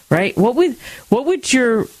notice? Right? What would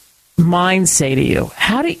your mind say to you?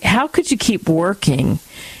 How could you keep working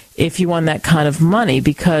if you won that kind of money?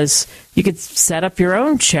 Because you could set up your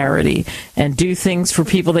own charity and do things for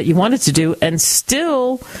people that you wanted to do and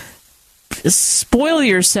still spoil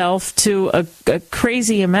yourself to a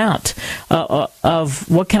crazy amount of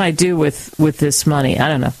what can I do with this money? I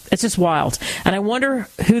don't know. It's just wild. And I wonder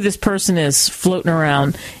who this person is floating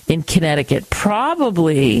around in Connecticut.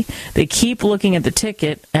 Probably they keep looking at the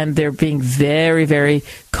ticket and they're being very, very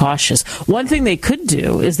cautious. One thing they could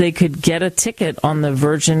do is they could get a ticket on the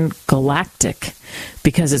Virgin Galactic,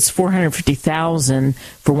 because it's $450,000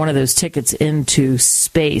 for one of those tickets into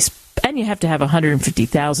space. And you have to have a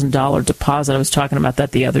 $150,000 deposit. I was talking about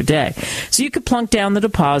that the other day. So you could plunk down the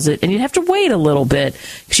deposit, and you'd have to wait a little bit,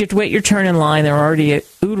 because you have to wait your turn in line. There are already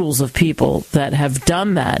oodles of people that have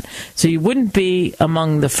done that. So you wouldn't be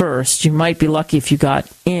among the first. You might be lucky if you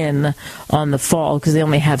got in on the fall, because they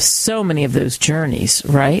only have so many of those journeys,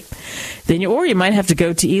 right? Or you might have to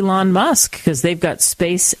go to Elon Musk, because they've got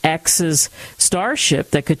SpaceX's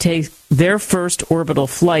Starship that could take their first orbital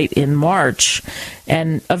flight in March.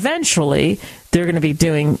 And eventually, they're going to be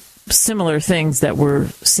doing similar things that we're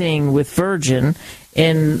seeing with Virgin,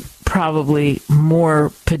 in probably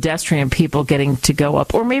more pedestrian people getting to go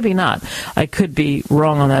up. Or maybe not. I could be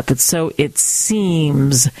wrong on that, but so it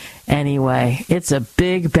seems anyway. It's a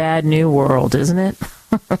big, bad new world, isn't it?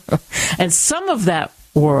 And some of that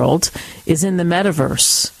world is in the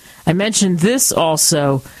metaverse. I mentioned this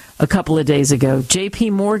also a couple of days ago.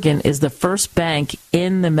 JP Morgan is the first bank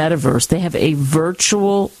in the metaverse. They have a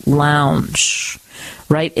virtual lounge,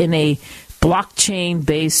 right, in a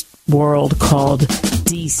blockchain-based world called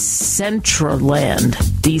Decentraland.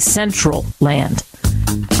 Decentraland.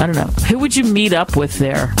 I don't know. Who would you meet up with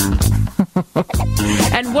there?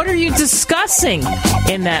 And what are you discussing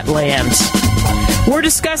in that land? We're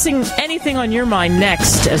discussing anything on your mind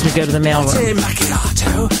next as we go to the mailroom. Latte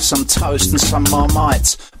macchiato, some toast and some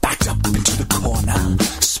Marmite. Backed up into the corner,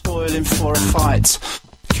 spoiling for a fight.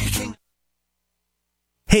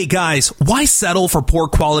 Hey guys, why settle for poor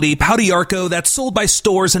quality Pau d'Arco that's sold by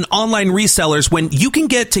stores and online resellers when you can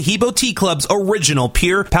get Tahibo Tea Club's original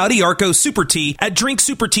pure Pau d'Arco Super Tea at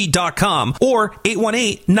drinksupertea.com or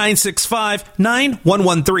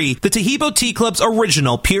 818-965-9113. The Tahibo Tea Club's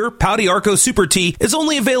original pure Pau d'Arco Super Tea is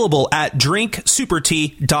only available at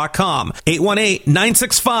drinksupertea.com.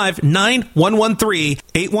 818-965-9113.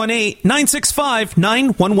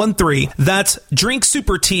 818-965-9113. That's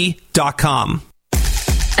drinksupertea.com.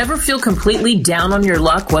 Ever feel completely down on your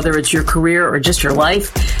luck, whether it's your career or just your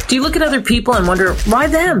life? Do you look at other people and wonder, why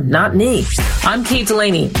them, not me? I'm Kate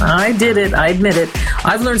Delaney. I did it. I admit it.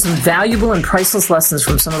 I've learned some valuable and priceless lessons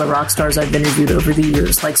from some of the rock stars I've interviewed over the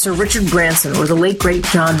years, like Sir Richard Branson or the late, great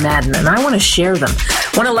John Madden, and I want to share them.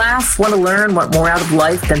 Want to laugh, want to learn, want more out of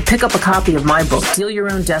life? Then pick up a copy of my book, Deal Your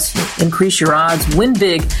Own Destiny, Increase Your Odds, Win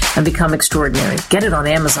Big, and Become Extraordinary. Get it on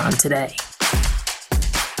Amazon today.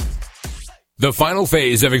 The final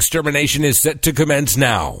phase of extermination is set to commence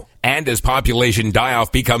now. And as population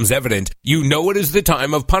die-off becomes evident, you know it is the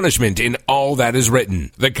time of punishment in all that is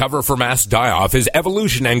written. The cover for mass die-off is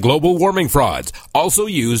evolution and global warming frauds, also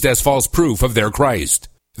used as false proof of their Christ.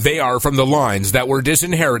 They are from the lines that were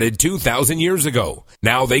disinherited 2,000 years ago.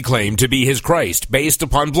 Now they claim to be his Christ based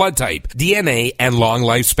upon blood type, DNA, and long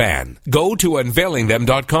lifespan. Go to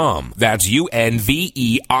unveilingthem.com. That's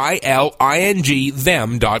UNVEILING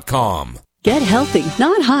them.com. Get healthy,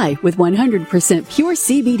 not high, with 100% pure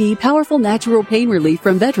CBD powerful natural pain relief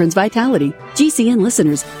from Veterans Vitality. GCN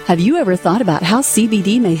listeners, have you ever thought about how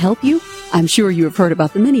CBD may help you? I'm sure you have heard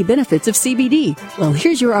about the many benefits of CBD. Well,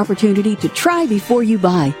 here's your opportunity to try before you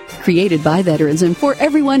buy. Created by veterans and for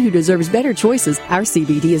everyone who deserves better choices, our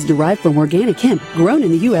CBD is derived from organic hemp, grown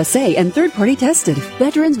in the USA and third-party tested.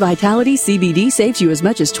 Veterans Vitality CBD saves you as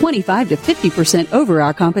much as 25 to 50% over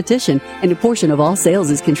our competition, and a portion of all sales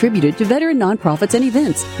is contributed to veteran nonprofits and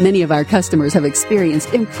events. Many of our customers have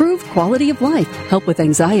experienced improved quality of life, help with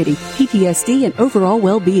anxiety, PTSD, and overall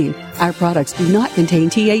well-being. Our products do not contain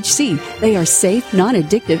THC. They are safe,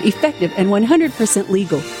 non-addictive, effective, and 100%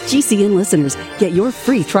 legal. GCN listeners, get your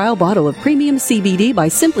free trial bottle of premium CBD by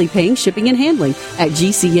simply paying shipping and handling at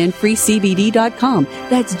GCNFreeCBD.com.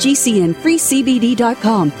 That's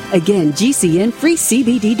GCNFreeCBD.com. Again,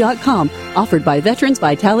 GCNFreeCBD.com. Offered by Veterans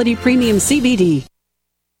Vitality Premium CBD.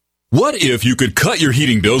 What if you could cut your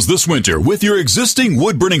heating bills this winter with your existing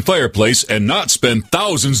wood-burning fireplace and not spend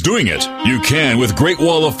thousands doing it? You can with Great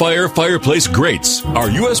Wall of Fire fireplace grates. Our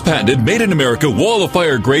U.S. patented made-in-America Wall of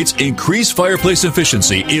Fire grates increase fireplace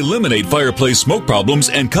efficiency, eliminate fireplace smoke problems,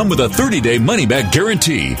 and come with a 30-day money-back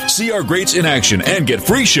guarantee. See our grates in action and get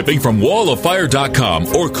free shipping from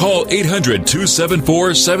walloffire.com or call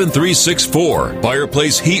 800-274-7364.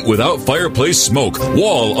 Fireplace heat without fireplace smoke.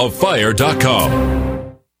 walloffire.com.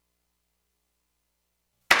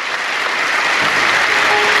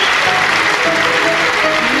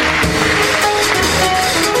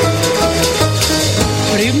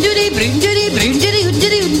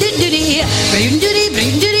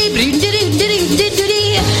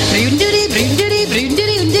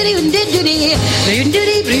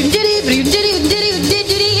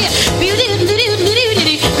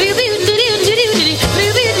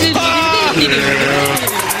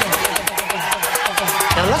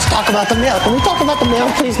 About the mail. Can we talk about the mail,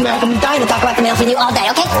 please, Malcolm? I'm dying to talk about the mail for you all day,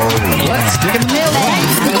 okay? Oh, let's stick in the mail.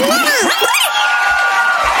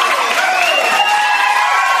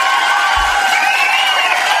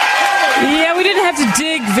 Yeah, we didn't have to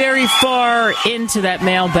dig very far into that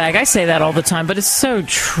mailbag. I say that all the time, but it's so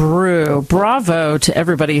true. Bravo to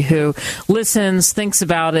everybody who listens, thinks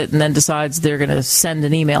about it, and then decides they're going to send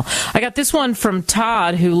an email. I got this one from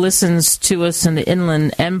Todd, who listens to us in the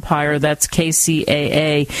Inland Empire. That's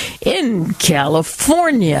KCAA in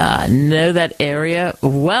California. Know that area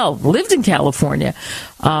well. Lived in California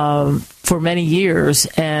for many years.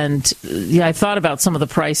 And yeah, I thought about some of the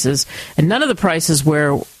prices, and none of the prices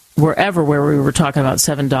were ever where we were talking about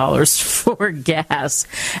 $7 for gas.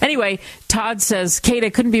 Anyway, Todd says, Kate,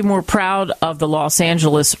 I couldn't be more proud of the Los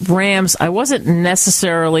Angeles Rams. I wasn't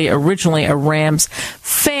necessarily originally a Rams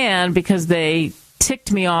fan because they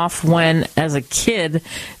ticked me off when, as a kid,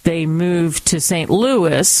 they moved to St.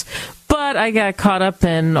 Louis. But I got caught up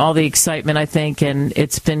in all the excitement, I think, and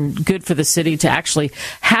it's been good for the city to actually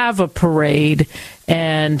have a parade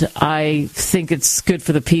And I think it's good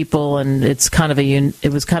for the people, and it was kind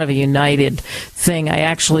of a united thing. I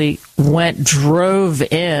actually drove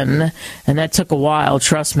in, and that took a while,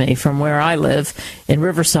 trust me, from where I live in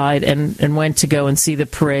Riverside, and went to go and see the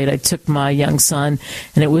parade. I took my young son,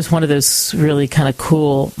 and it was one of those really kind of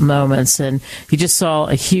cool moments. And you just saw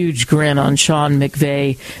a huge grin on Sean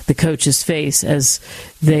McVay, the coach's face, as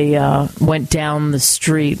they went down the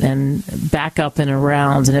street and back up and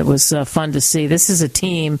around, and it was fun to see. This is a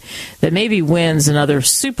team that maybe wins another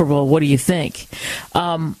Super Bowl. What do you think?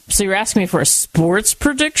 So you're asking me for a sports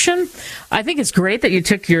prediction? I think it's great that you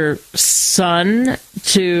took your son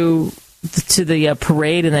to the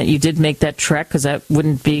parade and that you did make that trek, because that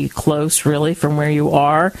wouldn't be close, really, from where you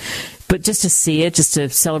are. But just to see it, just to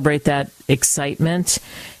celebrate that excitement.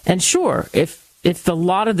 And sure, if a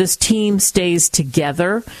lot of this team stays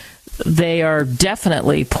together, they are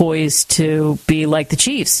definitely poised to be like the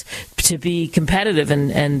Chiefs, to be competitive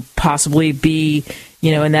and possibly be,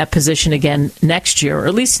 in that position again next year, or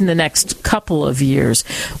at least in the next couple of years.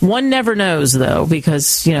 One never knows, though,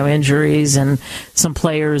 because, injuries and some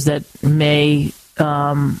players that may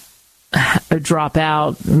drop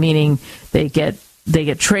out, meaning they get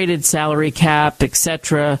traded, salary cap,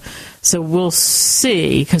 etc. So we'll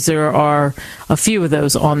see, because there are a few of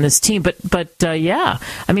those on this team. But yeah,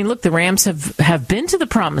 I mean, look, the Rams have been to the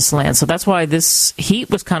promised land, so that's why this heat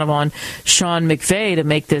was kind of on Sean McVay to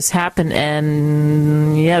make this happen.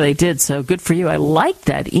 And yeah, they did. So good for you. I like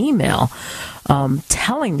that email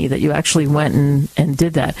telling me that you actually went and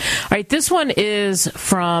did that. All right, this one is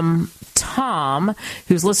from Tom,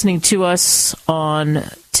 who's listening to us on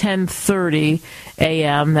 10:30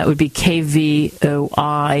 a.m. That would be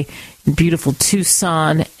KVOI in beautiful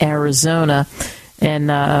Tucson, Arizona.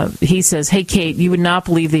 And he says, hey, Kate, you would not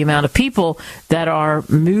believe the amount of people that are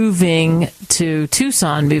moving to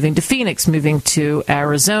Tucson, moving to Phoenix, moving to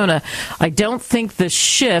Arizona. I don't think the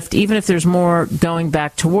shift, even if there's more going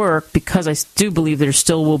back to work, because I do believe there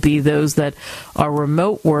still will be those that are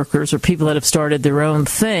remote workers or people that have started their own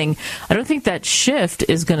thing, I don't think that shift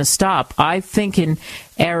is going to stop. I think in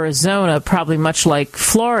Arizona, probably much like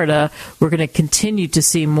Florida, we're going to continue to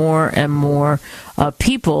see more and more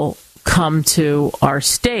people come to our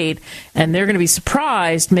state, and they're going to be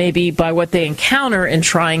surprised maybe by what they encounter in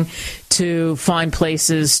trying to find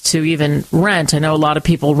places to even rent. I know a lot of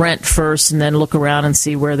people rent first and then look around and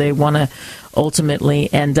see where they want to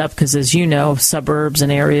ultimately end up, because as you know, suburbs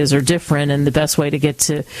and areas are different, and the best way to get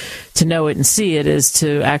to know it and see it is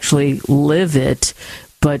to actually live it.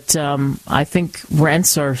 But I think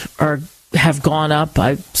rents have gone up.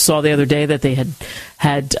 I saw the other day that they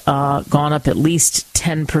had gone up at least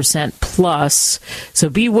 10% plus. So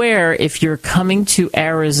beware if you're coming to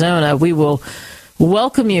Arizona. We will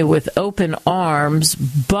welcome you with open arms,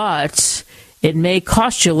 but it may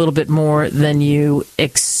cost you a little bit more than you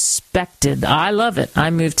expected. I love it. I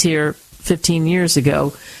moved here 15 years ago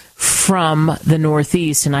from the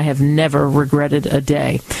Northeast, and I have never regretted a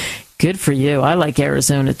day. Good for you. I like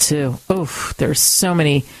Arizona, too. Oh, there's so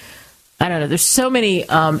many... I don't know. There's so many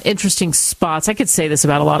interesting spots. I could say this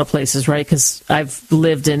about a lot of places, right? Because I've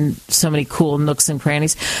lived in so many cool nooks and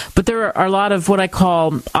crannies. But there are a lot of what I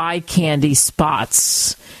call eye candy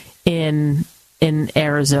spots in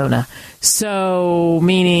Arizona. So,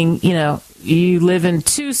 meaning, you live in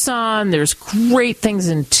Tucson. There's great things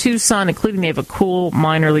in Tucson, including they have a cool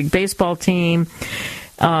minor league baseball team.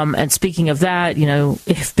 And speaking of that,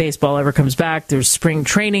 if baseball ever comes back, there's spring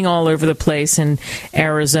training all over the place in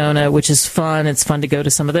Arizona, which is fun. It's fun to go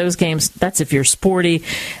to some of those games. That's if you're sporty.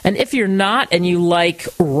 And if you're not and you like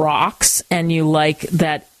rocks and you like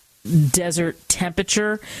that desert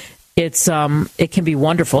temperature, it can be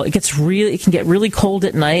wonderful. It can get really cold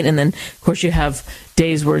at night, and then of course you have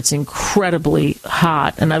days where it's incredibly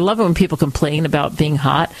hot. And I love it when people complain about being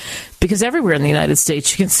hot, because everywhere in the United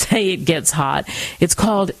States you can say it gets hot. It's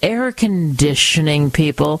called air conditioning,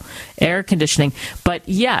 people. Air conditioning. But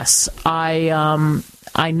yes, I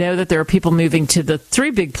know that there are people moving to the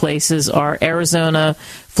three big places are Arizona,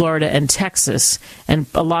 Florida, and Texas. And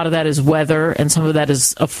a lot of that is weather, and some of that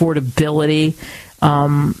is affordability.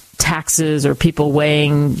 Taxes, or people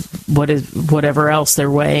weighing whatever else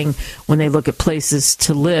they're weighing when they look at places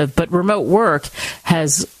to live. But remote work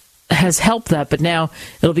has helped that. But now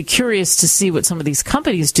it'll be curious to see what some of these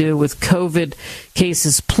companies do with COVID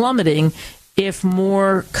cases plummeting, if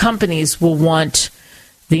more companies will want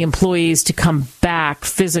the employees to come back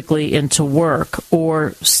physically into work,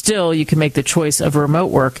 or still you can make the choice of remote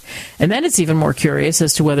work. And then it's even more curious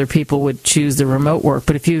as to whether people would choose the remote work.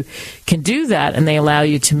 But if you can do that and they allow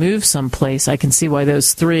you to move someplace, I can see why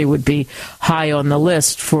those three would be high on the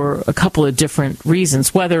list for a couple of different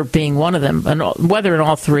reasons, weather being one of them, and weather in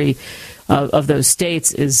all three of those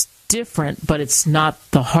states is different, but it's not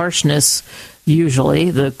the harshness, usually,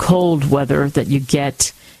 the cold weather that you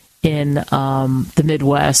get in the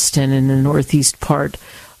Midwest and in the northeast part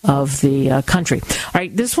of the country. All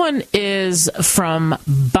right, this one is from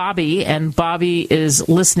Bobby, and Bobby is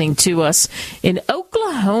listening to us in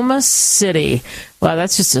Oklahoma City. Wow,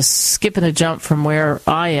 that's just a skip and a jump from where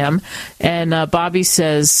I am. And Bobby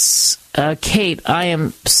says, Kate, I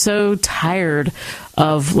am so tired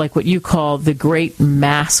of like what you call the great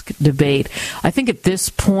mask debate. I think at this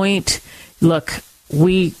point, look,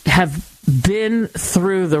 we have been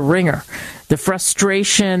through the ringer, the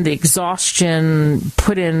frustration, the exhaustion,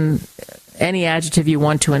 put in any adjective you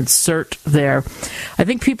want to insert there. I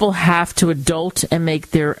think people have to adult and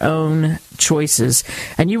make their own choices.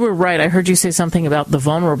 And you were right. I heard you say something about the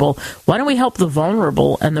vulnerable. Why don't we help the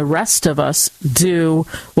vulnerable and the rest of us do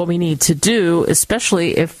what we need to do,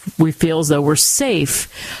 especially if we feel as though we're safe?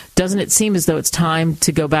 Doesn't it seem as though it's time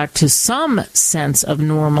to go back to some sense of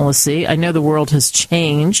normalcy? I know the world has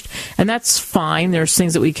changed, and that's fine. There's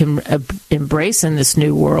things that we can embrace in this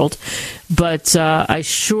new world. But I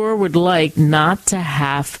sure would like not to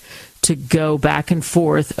have to go back and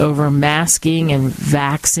forth over masking and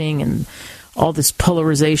vaxxing and all this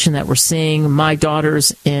polarization that we're seeing. My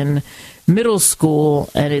daughter's in middle school,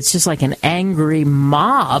 and it's just like an angry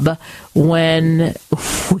mob when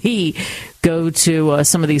we go to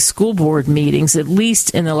some of these school board meetings. At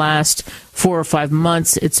least in the last 4 or 5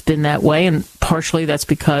 months, it's been that way, and partially that's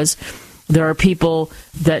because there are people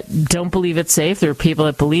that don't believe it's safe. There are people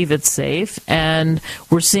that believe it's safe, and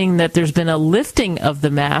we're seeing that there's been a lifting of the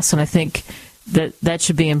mask, and I think that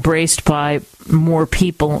should be embraced by more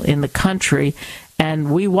people in the country.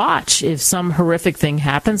 And we watch. If some horrific thing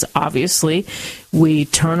happens, obviously, we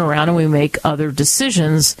turn around and we make other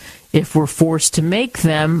decisions if we're forced to make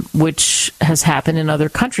them, which has happened in other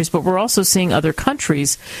countries. But we're also seeing other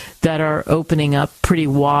countries that are opening up pretty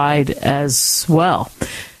wide as well.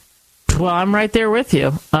 Well, I'm right there with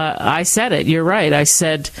you. I said it. You're right. I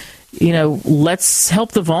said, let's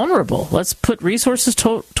help the vulnerable. Let's put resources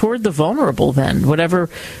toward the vulnerable then. Whatever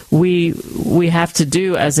we have to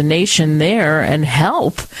do as a nation there, and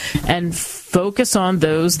help and focus on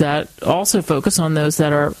those that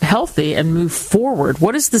are healthy and move forward.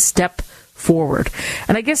 What is the step forward?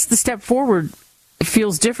 And I guess the step forward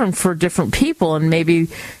feels different for different people, and maybe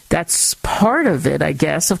that's part of it, I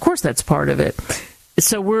guess. Of course that's part of it.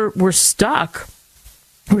 So we're stuck.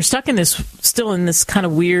 We're stuck in this kind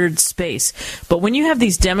of weird space. But when you have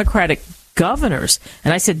these Democratic governors,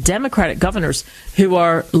 and I said Democratic governors, who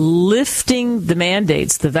are lifting the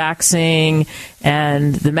mandates, the vaccine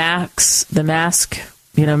and the mask,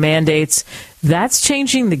 mandates, that's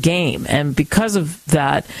changing the game. And because of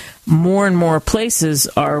that, more and more places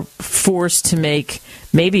are forced to make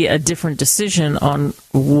maybe a different decision on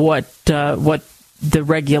what the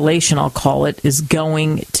regulation, I'll call it, is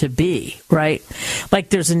going to be, right? Like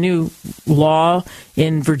there's a new law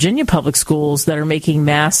in Virginia public schools that are making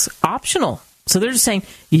masks optional. So they're just saying,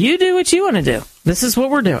 you do what you want to do. This is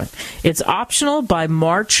what we're doing. It's optional by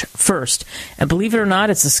March 1st. And believe it or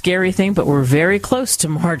not, it's a scary thing, but we're very close to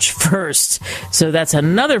March 1st. So that's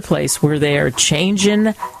another place where they are changing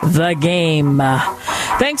the game.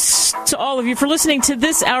 Thanks to all of you for listening to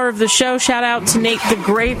this hour of the show. Shout out to Nate the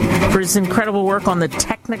Great for his incredible work on the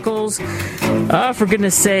technicals. For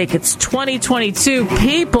goodness sake, it's 2022.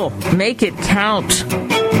 People, make it count.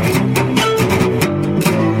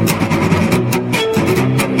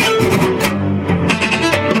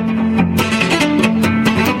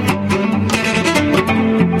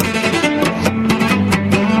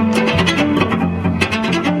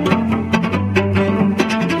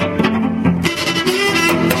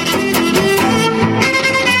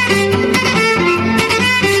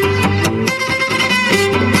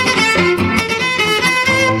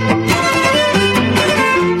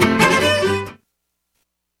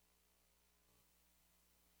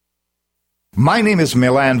 My name is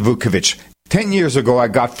Milan Vukovic. 10 years ago, I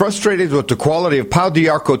got frustrated with the quality of Pau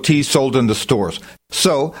d'Arco tea sold in the stores.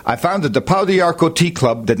 So, I founded the Pau d'Arco Tea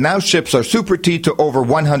Club that now ships our super tea to over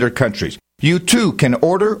 100 countries. You too can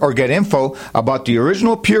order or get info about the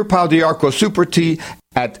original pure Pau d'Arco super tea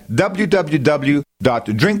at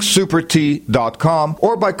www.drinksupertea.com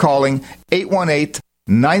or by calling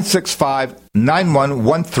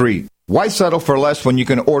 818-965-9113. Why settle for less when you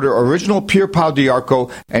can order original Pure Pau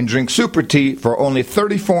D'Arco and drink super tea for only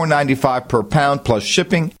 $34.95 per pound plus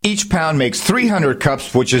shipping? Each pound makes 300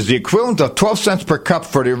 cups, which is the equivalent of 12 cents per cup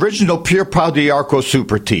for the original Pure Pau D'Arco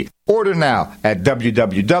super tea. Order now at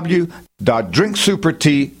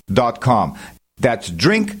www.drinksupertea.com. That's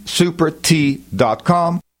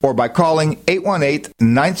drinksupertea.com, or by calling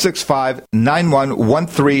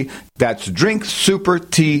 818-965-9113. That's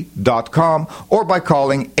drinksupertea.com, or by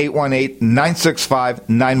calling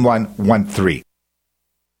 818-965-9113.